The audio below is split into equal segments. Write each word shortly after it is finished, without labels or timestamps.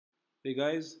Hey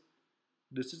guys,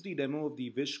 this is the demo of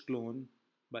the Wish clone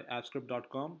by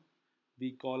Appscrip.com.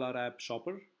 We call our app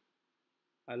Shopr.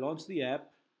 I launch the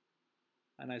app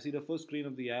and I see the first screen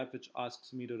of the app which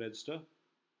asks me to register.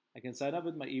 I can sign up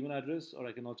with my email address or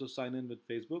I can also sign in with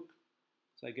Facebook.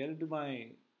 So I get into my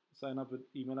sign up with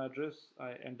email address,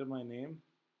 I enter my name,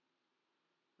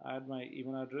 add my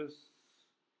email address,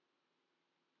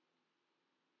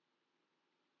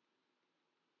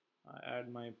 I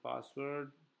add my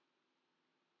password,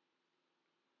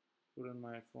 put in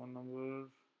my phone number,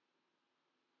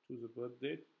 choose a birth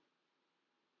date,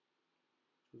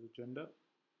 choose a gender,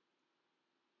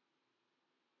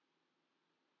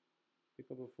 pick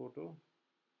up a photo,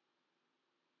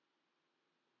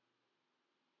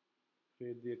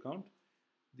 create the account.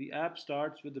 The app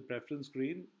starts with the preference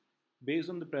screen. Based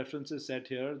on the preferences set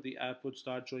here, the app would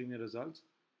start showing me results.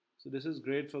 So this is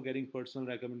great for getting personal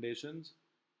recommendations.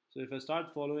 So if I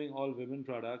start following all women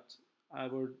products,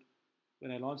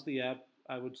 when I launch the app,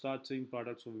 I would start seeing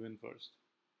products for women first.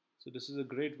 So this is a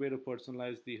great way to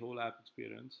personalize the whole app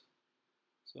experience.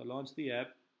 So I launch the app.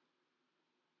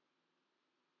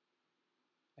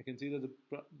 I can see that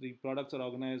the products are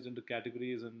organized into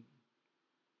categories, and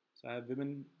so I have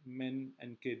women, men,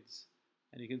 and kids.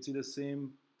 And you can see the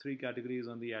same three categories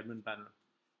on the admin panel.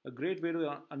 A great way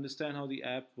to understand how the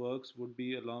app works would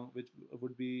be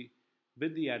with the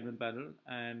admin panel.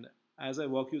 And as I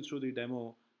walk you through the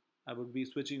demo, I would be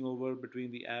switching over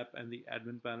between the app and the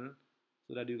admin panel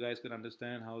so that you guys can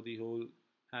understand how the whole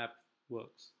app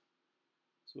works.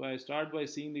 So I start by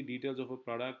seeing the details of a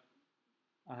product.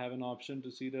 I have an option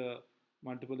to see the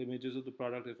multiple images of the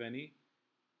product, if any.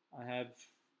 I have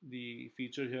the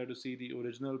feature here to see the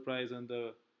original price and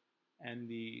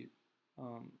the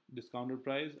discounted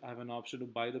price. I have an option to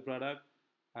buy the product.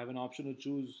 I have an option to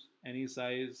choose any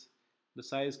size. The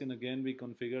size can again be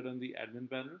configured on the admin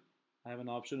panel. I have an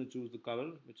option to choose the color,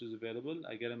 which is available.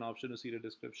 I get an option to see the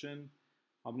description,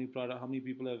 how many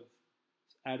people have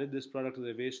added this product to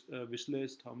their wish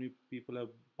list, how many people have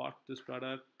bought this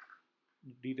product,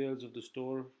 details of the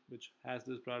store which has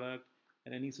this product,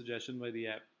 and any suggestion by the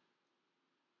app.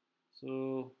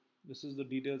 So this is the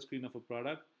detailed screen of a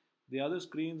product. The other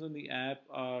screens on the app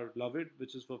are Love It,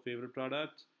 which is for favorite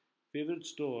products, favorite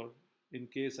store, in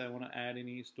case I want to add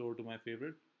any store to my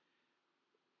favorite.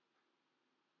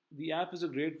 The app is a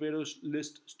great way to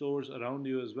list stores around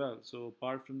you as well. So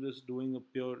apart from just doing a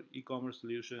pure e-commerce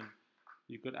solution,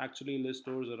 you could actually list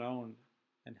stores around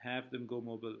and have them go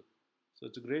mobile. So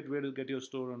it's a great way to get your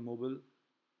store on mobile.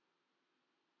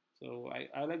 So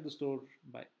I like the store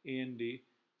by A&D.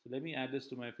 So let me add this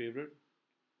to my favorite.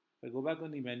 If I go back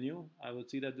on the menu, I will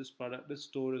see that this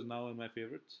store is now in my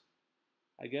favorites.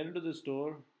 I get into the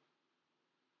store.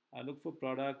 I look for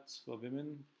products for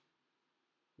women.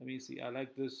 Let me see. I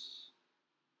like this.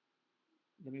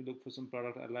 Let me look for some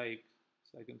product I like.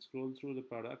 So I can scroll through the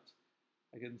products.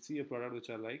 I can see a product which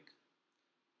I like,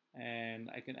 and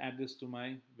I can add this to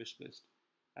my wish list.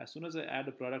 As soon as I add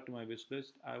a product to my wish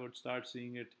list, I would start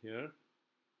seeing it here,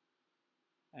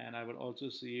 and I would also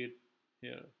see it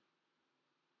here.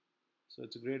 So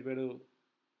it's a great way to,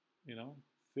 you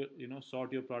know,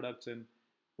 sort your products and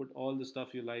put all the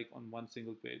stuff you like on one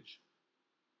single page.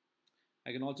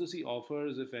 I can also see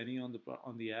offers, if any, on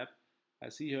the app. I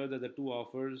see here that the two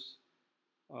offers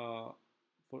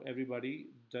for everybody,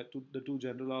 the two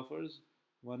general offers.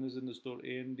 One is in the store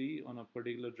A&D on a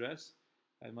particular dress,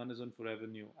 and one is on Forever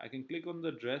New. I can click on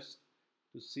the dress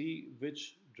to see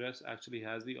which dress actually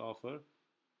has the offer.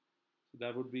 So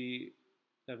that would be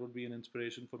an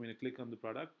inspiration for me to click on the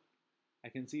product. I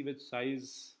can see which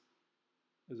size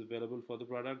is available for the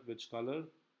product, which color,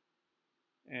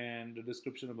 and the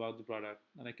description about the product.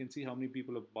 And I can see how many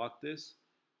people have bought this,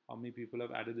 how many people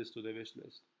have added this to their wish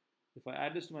list. If I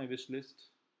add this to my wish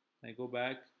list, I go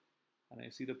back and I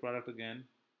see the product again,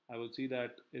 I will see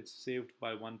that it's saved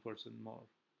by one person more,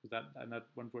 and that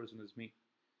one person is me.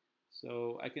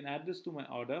 So I can add this to my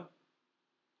order.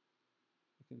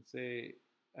 I can say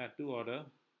add to order.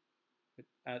 It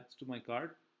adds to my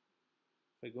cart.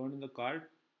 If I go into the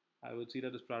cart, I will see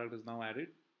that this product is now added.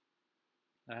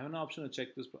 I have an option to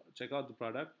check out the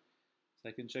product. So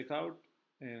I can check out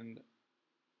and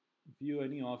view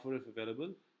any offer if available.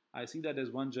 I see that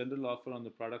there's one general offer on the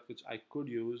product which I could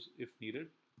use if needed.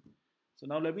 So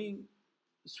now let me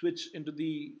switch into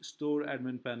the store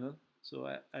admin panel. So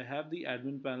I have the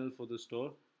admin panel for the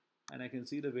store, and I can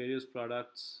see the various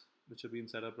products which have been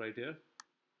set up right here.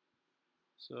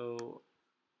 So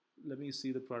let me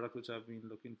see the product which I've been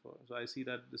looking for. So I see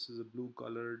that this is a blue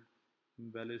colored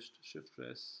embellished shift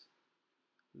dress.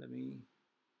 Let me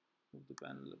move the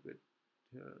panel a bit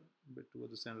here a bit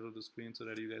towards the center of the screen so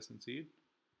that you guys can see it.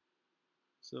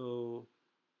 So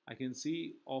I can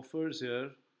see offers here.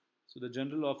 So the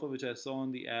general offer which I saw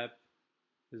on the app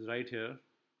is right here.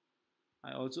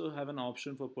 I also have an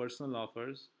option for personal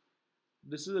offers.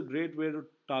 This is a great way to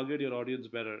target your audience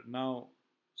better. Now,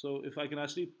 so if I can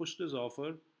actually push this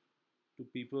offer to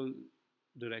people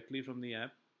directly from the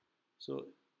app. So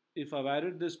if I've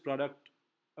added this product,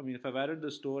 if I've added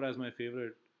the store as my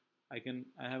favorite, I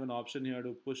have an option here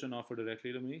to push an offer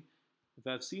directly to me. If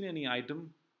I've seen any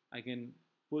item, I can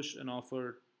push an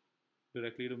offer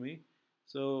directly to me.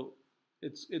 So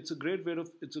it's a great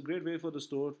way for the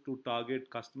store to target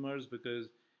customers, because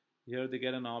here they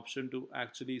get an option to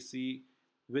actually see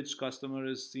which customer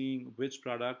is seeing which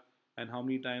product and how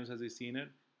many times has he seen it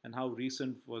and how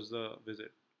recent was the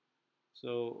visit.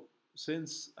 So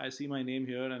since I see my name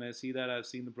here and I see that I've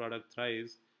seen the product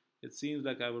thrice, it seems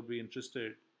like I would be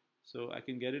interested. So I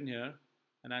can get in here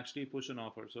and actually push an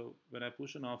offer. So when I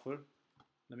push an offer,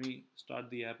 let me start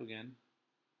the app again.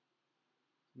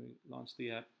 Let me launch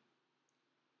the app.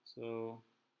 So,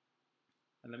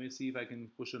 and let me see if I can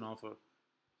push an offer.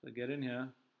 So I get in here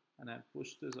and I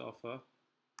push this offer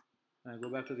and I go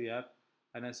back to the app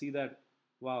and I see that,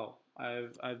 wow,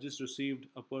 I've just received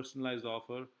a personalized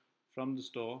offer from the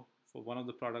store for one of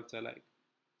the products I like.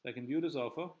 So I can view this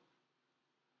offer.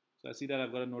 So I see that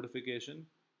I've got a notification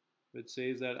which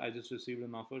says that I just received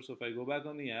an offer. So if I go back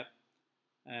on the app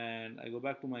and I go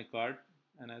back to my cart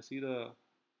and I see the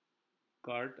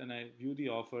cart and I view the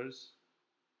offers,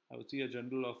 I would see a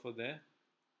general offer there.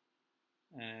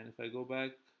 And if I go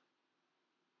back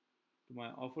to my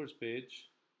offers page,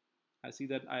 I see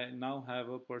that I now have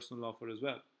a personal offer as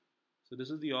well. So this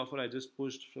is the offer I just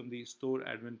pushed from the store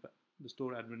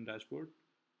admin dashboard.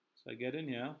 So I get in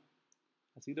here,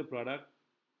 I see the product,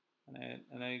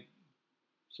 and I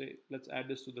say let's add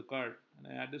this to the cart,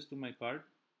 and I add this to my cart.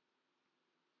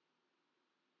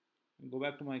 And go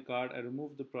back to my cart. I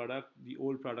remove the product, the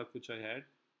old product which I had.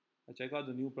 I check out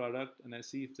the new product and I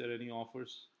see if there are any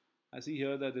offers. I see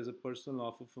here that there's a personal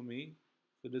offer for me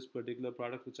for this particular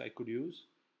product which I could use.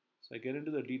 So I get into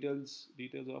the details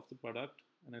of the product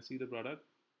and I see the product.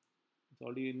 It's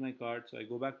already in my cart. So I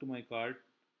go back to my cart.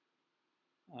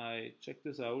 I check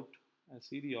this out. I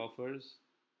see the offers.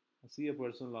 I see a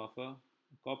personal offer.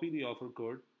 I copy the offer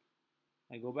code.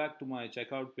 I go back to my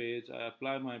checkout page. I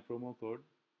apply my promo code.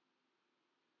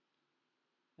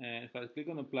 And if I click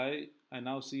on apply, I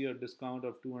now see a discount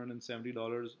of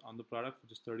 $270 on the product,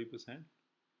 which is 30%.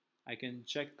 I can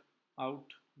check out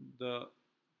the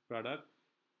product.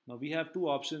 Now we have two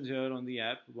options here on the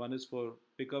app. One is for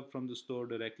pickup from the store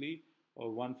directly,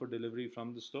 or one for delivery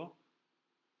from the store.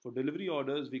 For delivery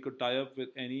orders, we could tie up with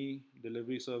any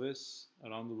delivery service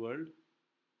around the world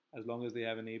as long as they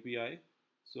have an API.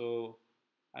 So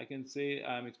I can say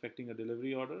I'm expecting a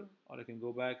delivery order, or I can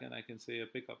go back and I can say a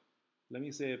pickup. Let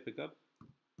me say a pickup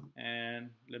and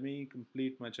let me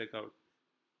complete my checkout.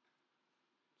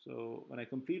 So when I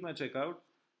complete my checkout,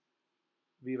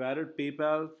 we've added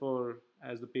PayPal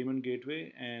as the payment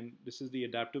gateway, and this is the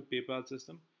adaptive PayPal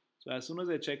system. So as soon as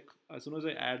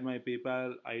I add my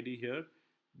PayPal ID here,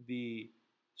 the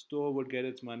store would get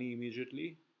its money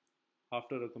immediately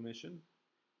after a commission.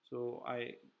 So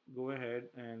I go ahead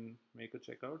and make a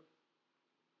checkout.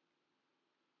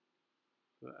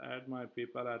 So add my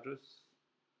PayPal address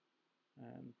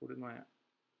and put in my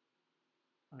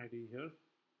ID here.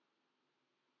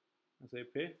 I say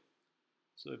pay.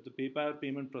 So if the PayPal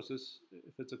payment process,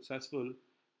 if it's successful,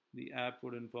 the app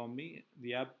would inform me.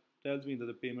 The app tells me that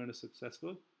the payment is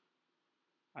successful.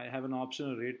 I have an option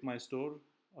to rate my store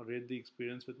or rate the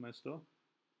experience with my store.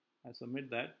 I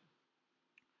submit that.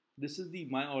 This is the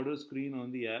My Order screen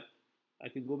on the app. I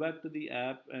can go back to the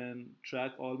app and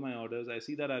track all my orders. I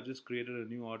see that I've just created a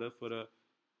new order for a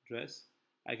dress.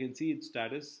 I can see its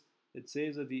status. It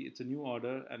says that it's a new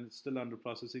order and it's still under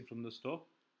processing from the store.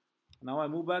 Now I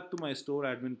move back to my store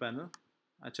admin panel.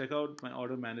 I check out my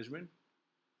order management.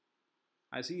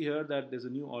 I see here that there's a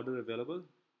new order available.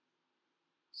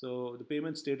 So the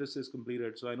payment status is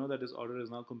completed. So I know that this order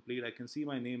is now complete. I can see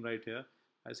my name right here.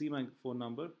 I see my phone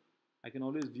number. I can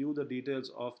always view the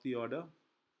details of the order.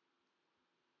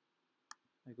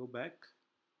 I go back.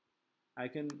 I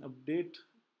can update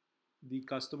the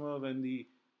customer when the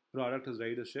product is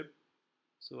ready to ship.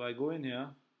 So I go in here.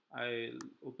 I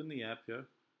open the app here.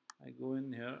 I go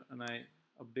in here and I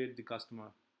update the customer.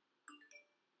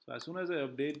 So as soon as I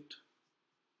update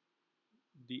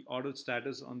the order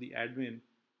status on the admin,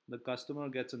 the customer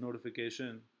gets a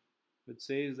notification which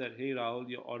says that, hey Rahul,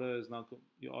 your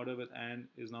order with Ann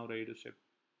is now ready to ship.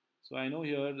 So I know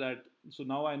here that, so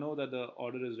now I know that the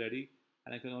order is ready.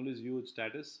 and I can always view its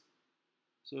status.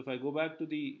 So if I go back to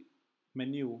the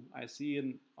menu, I see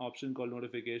an option called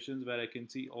notifications where I can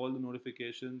see all the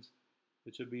notifications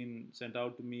which have been sent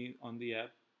out to me on the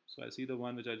app. So I see the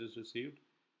one which I just received,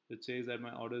 which says that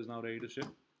my order is now ready to ship.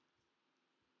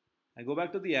 I go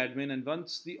back to the admin, and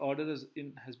once the order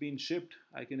has been shipped,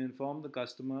 I can inform the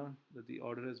customer that the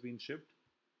order has been shipped,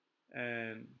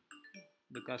 and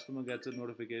the customer gets a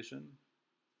notification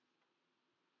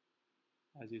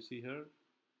as you see here.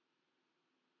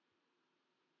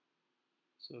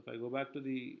 So if I go back to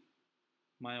the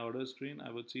my order screen, I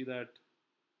would see that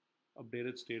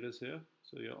updated status here.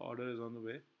 So your order is on the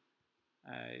way.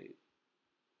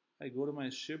 I go to my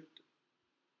shipped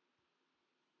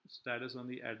status on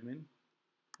the admin,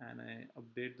 and I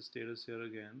update the status here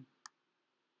again.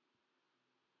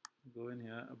 Go in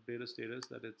here, update a status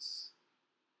that it's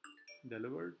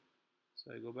delivered.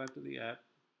 So I go back to the app,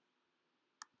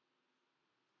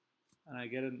 and I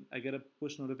get a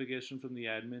push notification from the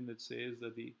admin that says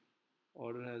that the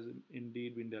order has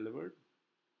indeed been delivered.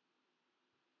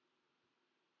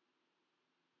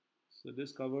 So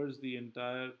this covers the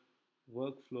entire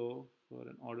workflow for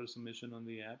an order submission on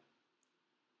the app.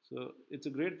 So it's a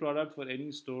great product for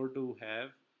any store to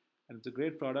have, and it's a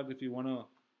great product if you want to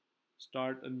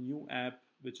start a new app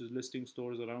which is listing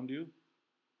stores around you,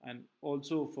 and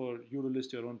also for you to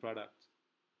list your own products.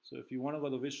 So if you want to go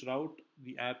the Wish route,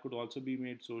 the app could also be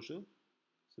made social,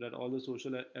 so that all the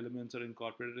social elements are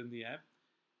incorporated in the app.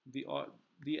 The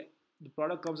the the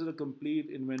product comes with a complete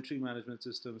inventory management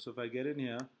system. So if I get in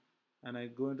here and I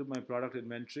go into my product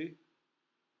inventory,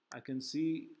 I can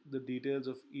see the details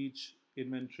of each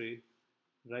inventory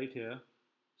right here.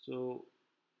 So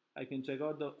I can check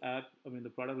out the app, the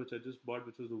product which I just bought,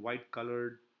 which was the white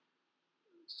colored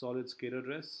solid skater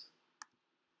dress,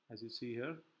 as you see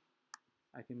here.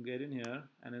 I can get in here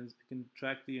and then I can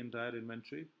track the entire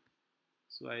inventory.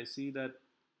 So I see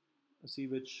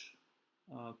which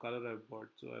color I've bought.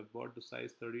 So I've bought the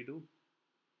size 32,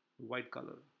 white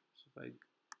color. So if I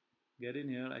get in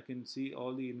here, I can see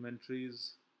all the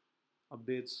inventories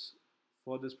updates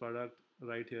for this product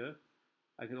right here.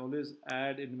 I can always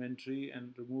add inventory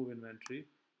and remove inventory.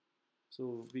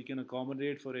 So we can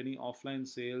accommodate for any offline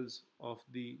sales of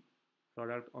the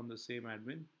product on the same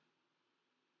admin.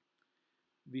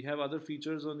 We have other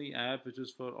features on the app which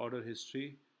is for order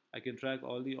history. I can track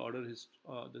all the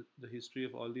the history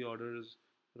of all the orders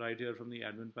right here from the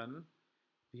admin panel.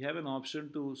 We have an option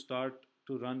to start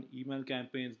to run email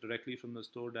campaigns directly from the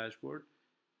store dashboard.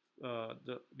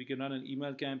 We can run an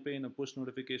email campaign, a push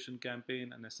notification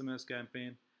campaign, an SMS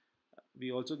campaign.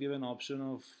 We also give an option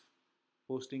of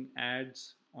posting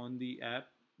ads on the app.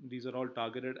 These are all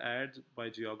targeted ads by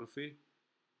geography.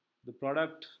 The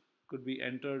product could be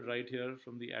entered right here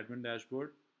from the admin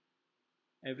dashboard.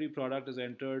 Every product is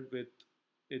entered with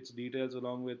its details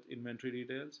along with inventory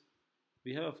details.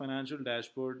 We have a financial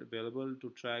dashboard available to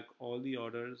track all the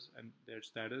orders and their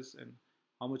status and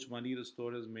how much money the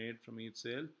store has made from each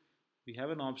sale. We have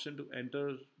an option to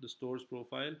enter the store's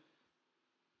profile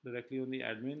directly on the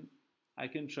admin. I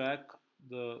can track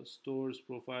the store's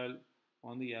profile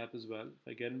on the app as well.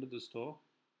 If I get into the store,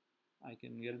 I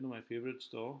can get into my favorite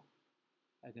store.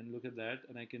 I can look at that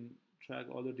and I can track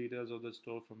all the details of the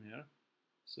store from here.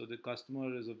 So the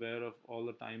customer is aware of all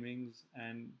the timings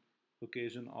and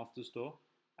location of the store.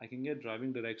 I can get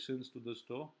driving directions to the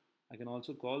store. I can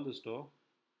also call the store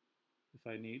if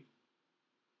I need.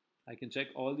 I can check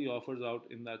all the offers out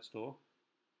in that store.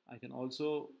 I can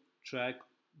also track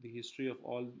the history of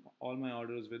all my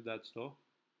orders with that store.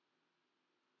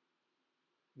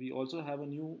 We also have a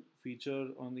new feature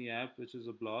on the app which is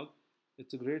a blog.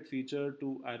 It's a great feature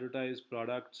to advertise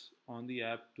products on the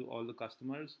app to all the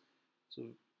customers. So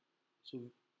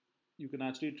you can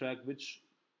actually track which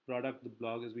product the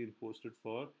blog has been posted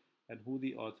for and who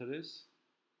the author is.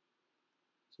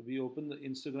 So we open the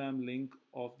Instagram link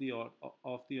of the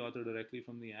author directly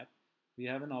from the app. We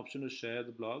have an option to share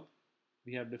the blog.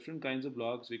 We have different kinds of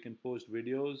blogs. We can post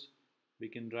videos, we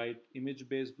can write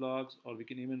image-based blogs, or we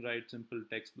can even write simple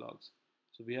text blogs.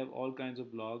 So we have all kinds of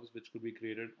blogs which could be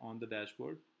created on the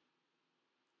dashboard.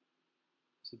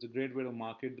 So it's a great way to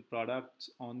market the products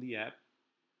on the app.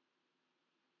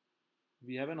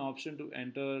 We have an option to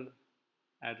enter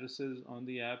addresses on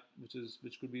the app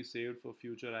which could be saved for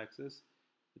future access,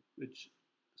 which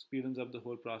speeds up the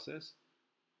whole process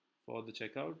for the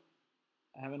checkout.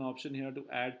 I have an option here to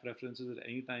add preferences at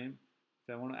any time.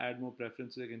 If I want to add more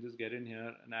preferences, I can just get in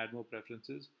here and add more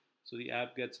preferences. So the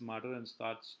app gets smarter and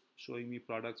starts showing me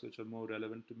products which are more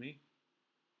relevant to me.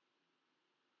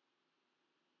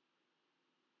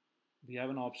 We have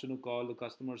an option to call the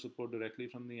customer support directly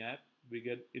from the app. we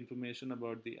get information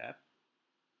about the app.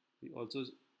 We also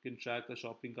can track a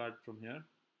shopping cart from here,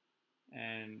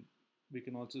 and we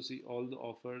can also see all the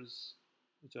offers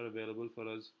which are available for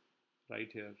us right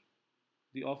here.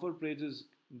 The offer page is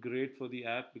great for the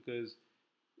app because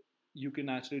you can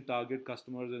actually target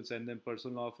customers and send them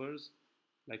personal offers,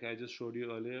 like I just showed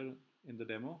you earlier in the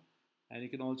demo. And you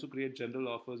can also create general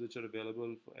offers which are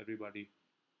available for everybody.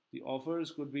 The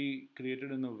offers could be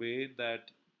created in a way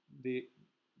that they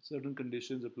certain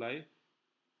conditions apply.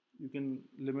 You can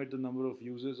limit the number of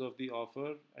users of the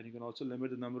offer, and you can also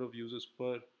limit the number of users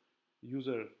per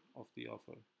user of the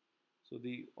offer. So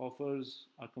the offers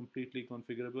are completely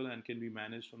configurable and can be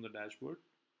managed from the dashboard.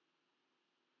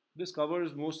 This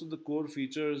covers most of the core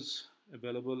features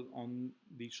available on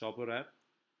the Shopr app.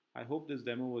 I hope this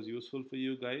demo was useful for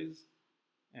you guys.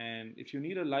 And if you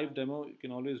need a live demo, you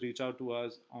can always reach out to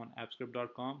us on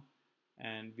appscrip.com,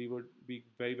 and we would be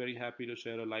very, very happy to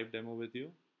share a live demo with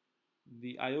you.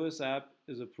 The iOS app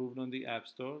is approved on the App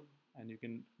Store, and you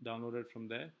can download it from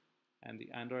there. And the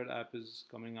Android app is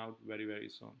coming out very, very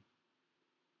soon.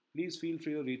 Please feel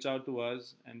free to reach out to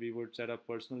us, and we would set up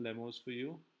personal demos for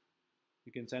you.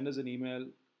 You can send us an email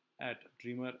at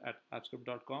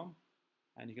dreamer@appscrip.com,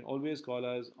 and you can always call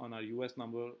us on our US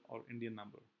number or Indian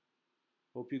number.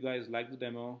 Hope you guys like the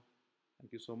demo.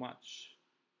 Thank you so much.